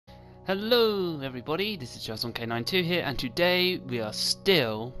Hello everybody, this is JazzonK92 here, and today we are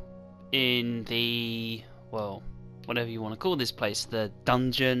still in the, well, whatever you want to call this place, the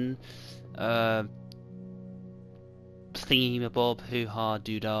dungeon, thingy-mabob, hoo-ha,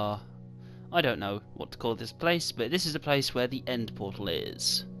 doo-dah. I don't know what to call this place, but this is the place where the end portal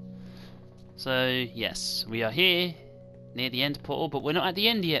is. So, yes, we are here, near the end portal, but we're not at the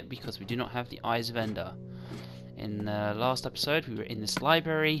end yet because we do not have the Eyes of Ender. In the last episode, we were in this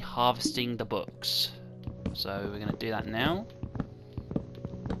library harvesting the books. So we're going to do that now.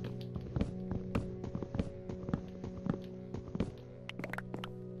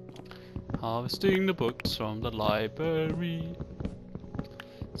 Harvesting the books from the library.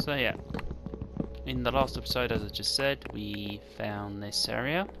 So yeah, in the last episode, as I just said, we found this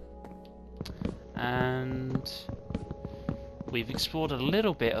area. And we've explored a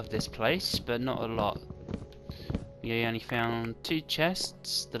little bit of this place, but not a lot. We only found 2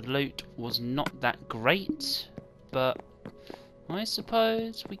 chests. The loot was not that great, but I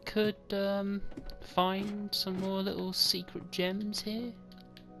suppose we could find some more little secret gems here.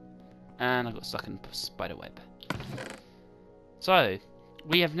 And I got stuck in a spider web. So,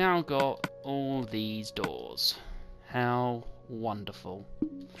 we have now got all these doors. How wonderful.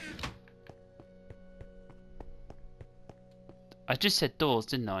 I just said doors,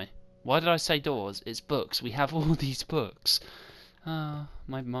 didn't I? Why did I say doors? It's books. We have all these books. Ah,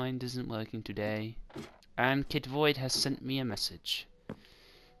 my mind isn't working today. And Kid Void has sent me a message.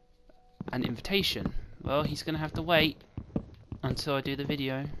 An invitation. Well, he's going to have to wait until I do the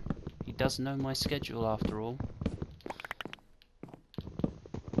video. He does know my schedule after all.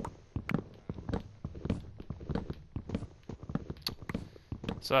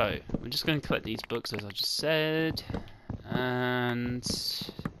 So, we're just going to collect these books as I just said. And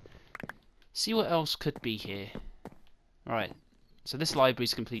see what else could be here. Alright, so this library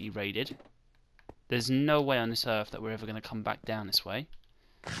is completely raided. There's no way on this earth that we're ever going to come back down this way.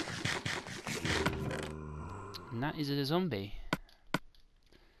 And that is a zombie.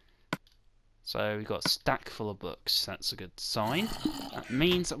 So we've got a stack full of books. That's a good sign. That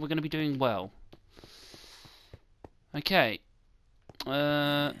means that we're going to be doing well. Okay.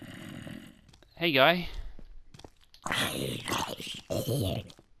 Hey guy.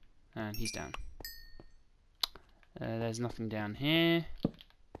 And he's down. There's nothing down here.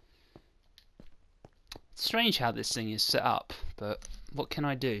 It's strange how this thing is set up, but what can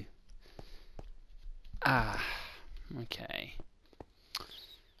I do? Ah, okay.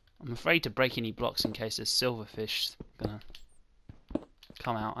 I'm afraid to break any blocks in case there's silverfish gonna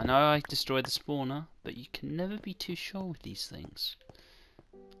come out. I know I destroyed the spawner, but you can never be too sure with these things.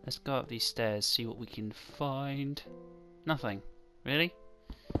 Let's go up these stairs, see what we can find. Nothing. Really?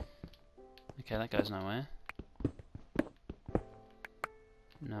 Okay, that goes nowhere.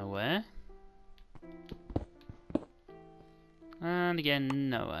 Nowhere. And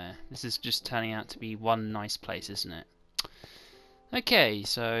again, nowhere. This is just turning out to be one nice place, isn't it? Okay,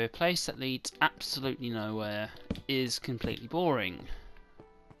 so a place that leads absolutely nowhere is completely boring.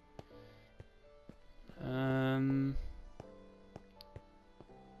 Come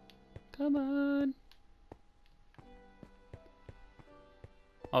on.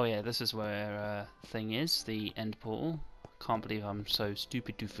 Oh yeah, this is where thing is, the end portal. Can't believe I'm so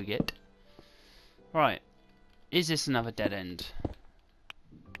stupid to forget. Right, is this another dead end?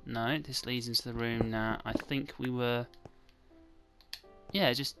 No, this leads into the room now. I think we were...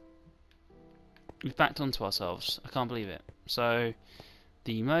 Yeah, we've backed onto ourselves. I can't believe it. So,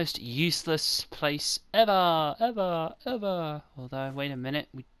 the most useless place ever, ever, ever. Although, wait a minute,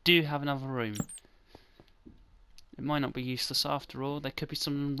 we do have another room. It might not be useless after all. There could be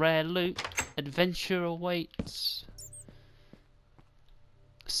some rare loot. Adventure awaits.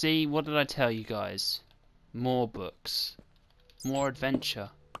 See, what did I tell you guys? More books. More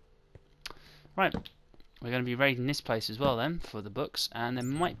adventure. Right. We're going to be raiding this place as well then, for the books. And there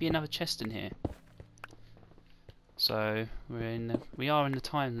might be another chest in here. So, we are in the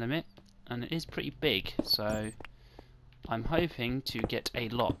time limit. And it is pretty big. So, I'm hoping to get a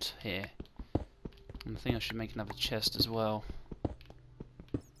lot here. I think I should make another chest as well.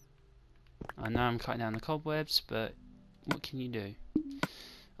 I know I'm cutting down the cobwebs, but what can you do?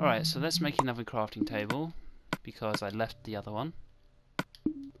 Alright, so let's make another crafting table, because I left the other one.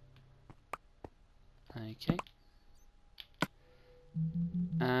 Okay.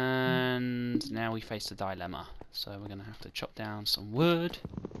 And now we face the dilemma. So we're going to have to chop down some wood.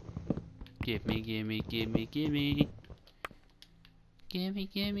 Give me, gimme, gimme, gimme. Gimme,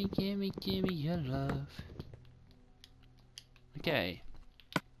 gimme, gimme, gimme your love. Okay.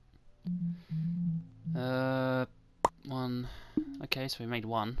 One. Okay, so we made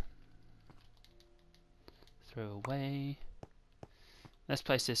one. Throw away. Let's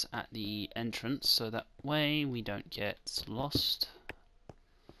place this at the entrance so that way we don't get lost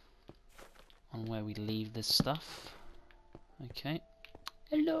on where we leave this stuff. Okay.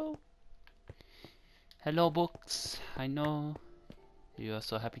 Hello. Hello, books. I know you are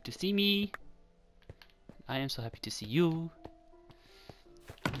so happy to see me. I am so happy to see you.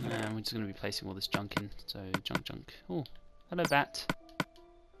 And we're just going to be placing all this junk in. So, junk. Oh, hello, bat.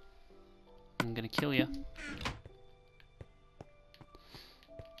 I'm going to kill you.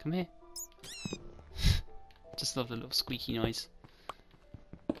 Come here. Just love the little squeaky noise.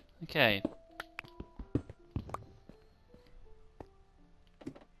 Okay.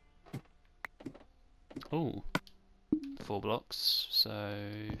 Oh, 4 blocks. So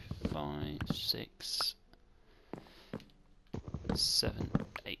 5, 6, 7,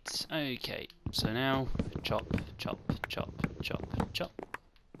 8. Okay. So now chop.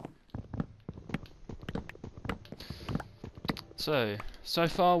 So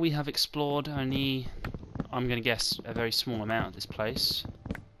far we have explored only, I'm going to guess, a very small amount of this place.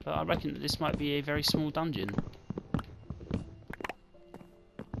 But I reckon that this might be a very small dungeon.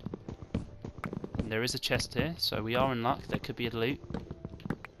 And there is a chest here, so we are in luck. There could be a loot.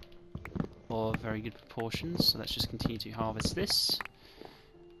 Or very good proportions. So let's just continue to harvest this.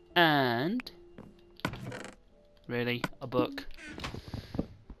 And... really? A book?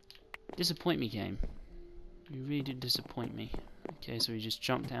 Disappoint me, game. You really did disappoint me. Okay, so we just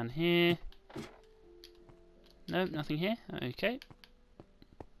jump down here. Nope, nothing here. Okay.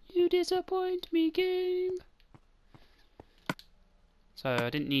 You disappoint me, game. So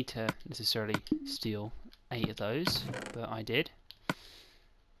I didn't need to necessarily steal 8 of those, but I did.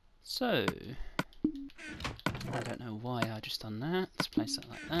 So I don't know why I just done that. Let's place that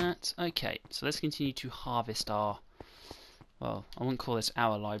like that. Okay, so let's continue to harvest our, well, I wouldn't call this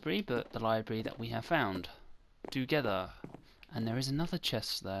our library, but the library that we have found together. And there is another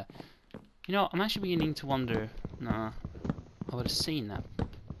chest there. You know, I'm actually beginning to wonder, nah, I would have seen that.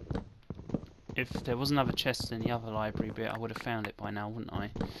 If there was another chest in the other library bit, I would have found it by now, wouldn't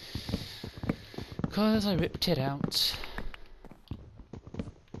I? Because I ripped it out.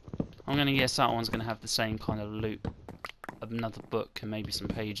 I'm going to guess that one's going to have the same kind of loot. Another book and maybe some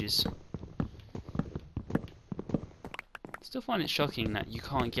pages. Still find it shocking that you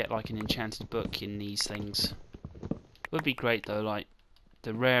can't get like an enchanted book in these things. Would be great though, like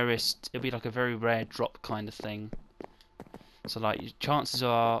the rarest, it'd be like a very rare drop kind of thing. So like your chances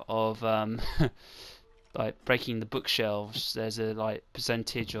are of like breaking the bookshelves, there's a like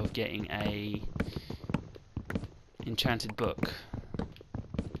percentage of getting a enchanted book.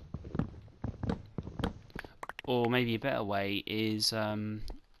 Or maybe a better way is when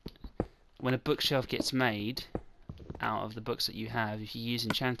a bookshelf gets made out of the books that you have, if you use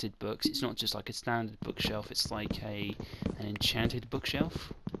enchanted books, it's not just like a standard bookshelf, it's like an enchanted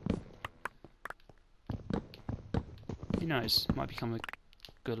bookshelf. Who knows, might become a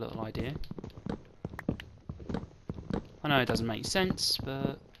good little idea. I know it doesn't make sense,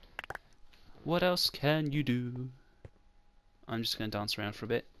 but what else can you do? I'm just going to dance around for a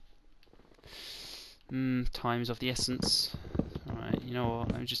bit. Time is of the essence. Alright, you know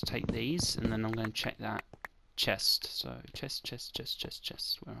what, let me just take these and then I'm going to check that chest. So,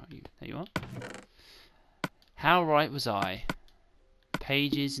 chest. Where are you? There you are. How right was I?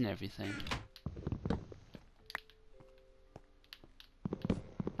 Pages and everything.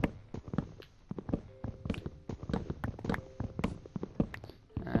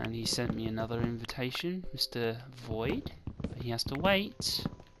 And he sent me another invitation, Mr. Void. But he has to wait.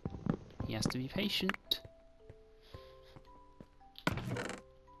 He has to be patient.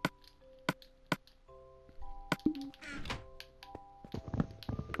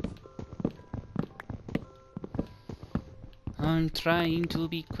 I'm trying to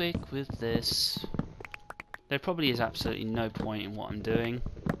be quick with this. There probably is absolutely no point in what I'm doing,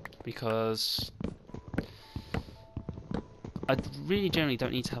 because I really generally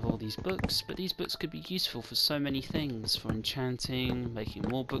don't need to have all these books, but these books could be useful for so many things, for enchanting, making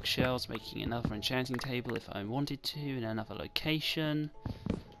more bookshelves, making another enchanting table if I wanted to in another location,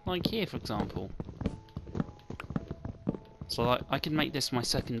 like here for example. So like, I can make this my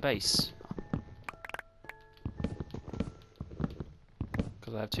second base.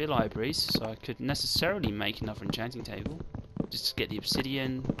 Because I have 2 libraries, so I could necessarily make another enchanting table. Just to get the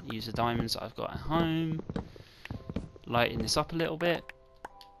obsidian, use the diamonds that I've got at home, lighten this up a little bit,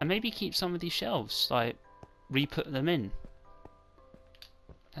 and maybe keep some of these shelves, like re-put them in.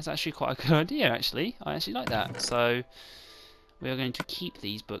 That's actually quite a good idea, actually. I actually like that. So we are going to keep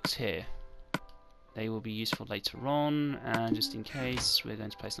these books here. They will be useful later on, and just in case, we're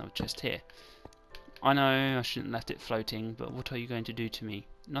going to place another chest here. I know I shouldn't let it floating, but what are you going to do to me?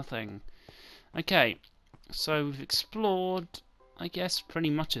 Nothing. Okay, so we've explored, I guess, pretty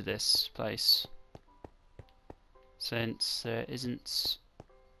much of this place. Since there isn't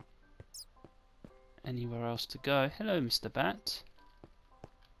anywhere else to go. Hello, Mr. Bat.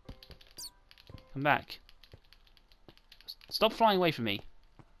 Come back. Stop flying away from me.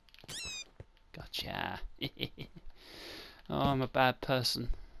 Gotcha. Oh, I'm a bad person.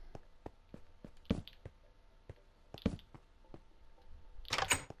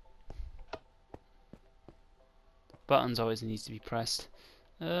 Buttons always needs to be pressed.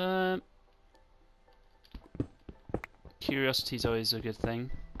 Curiosity is always a good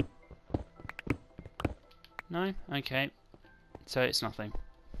thing. No? Okay. So it's nothing.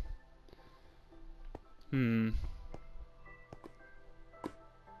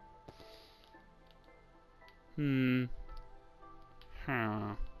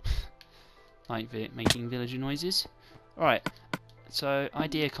 Huh. Like making villager noises. Alright. So,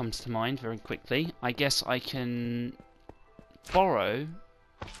 idea comes to mind very quickly. I guess I can borrow...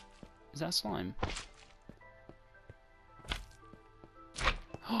 Is that slime?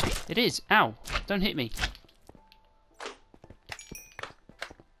 Oh, it is! Ow! Don't hit me!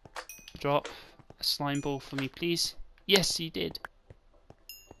 Drop a slime ball for me, please. Yes, you did!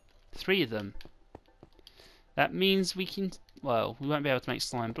 3 of them. That means we can... Well, we won't be able to make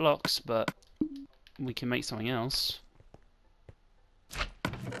slime blocks, but we can make something else.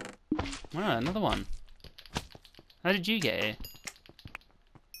 Ah, another one. How did you get here?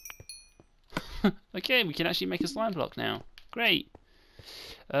 Okay, we can actually make a slime block now. Great.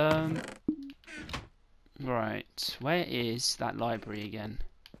 Right, where is that library again?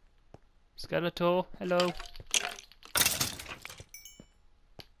 Skeletor, hello.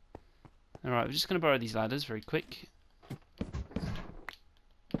 Alright, we're just going to borrow these ladders very quick.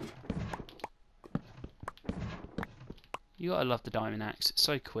 You gotta love the diamond axe, it's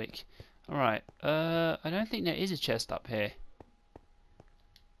so quick. Alright, I don't think there is a chest up here.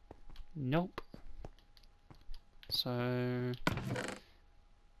 Nope. So...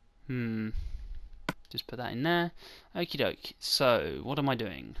 Just put that in there. Okie doke. So, what am I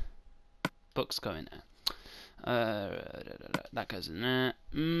doing? Books go in there. That goes in there.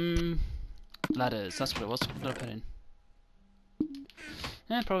 Ladders, that's what it was. What did I put in?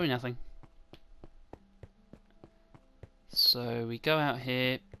 Probably nothing. So we go out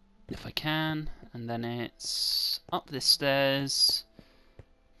here, if I can, and then it's up this stairs,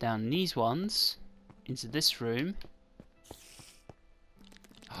 down these ones, into this room.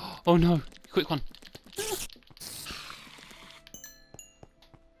 Oh no! Quick one!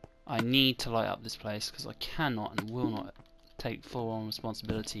 I need to light up this place because I cannot and will not take full-on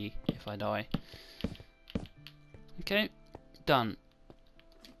responsibility if I die. Okay, done.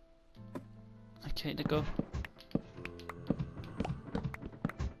 Okay, to go.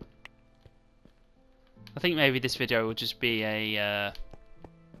 I think maybe this video will just be a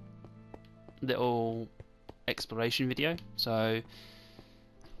little exploration video. So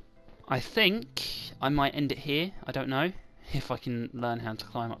I think I might end it here. I don't know if I can learn how to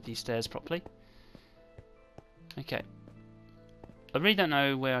climb up these stairs properly. Okay. I really don't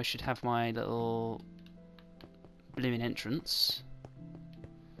know where I should have my little blooming entrance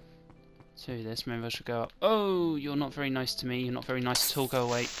to this. Maybe I should go up. Oh, you're not very nice to me. You're not very nice at all. Go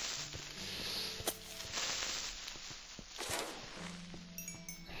away.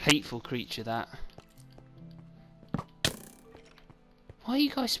 Hateful creature, that. Why are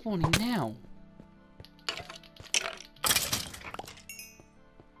you guys spawning now?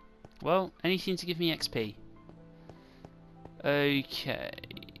 Well, anything to give me XP. Okay.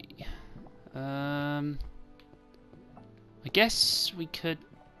 I guess we could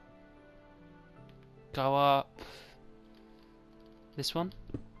go up this one.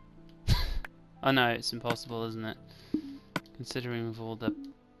 I know it's impossible, isn't it? Considering with all the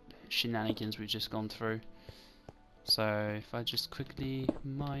shenanigans we've just gone through. So if I just quickly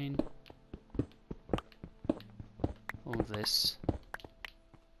mine all this.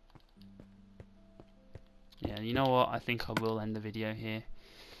 Yeah, you know what? I think I will end the video here.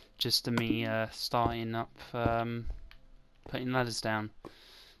 Just to me starting up putting ladders down.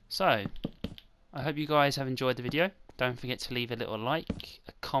 So I hope you guys have enjoyed the video. Don't forget to leave a little like,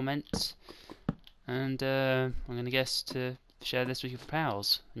 a comment, and I'm gonna guess to share this with your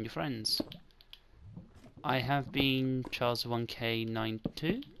pals and your friends. I have been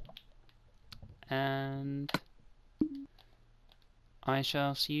Charles1K92, and I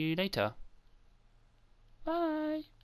shall see you later.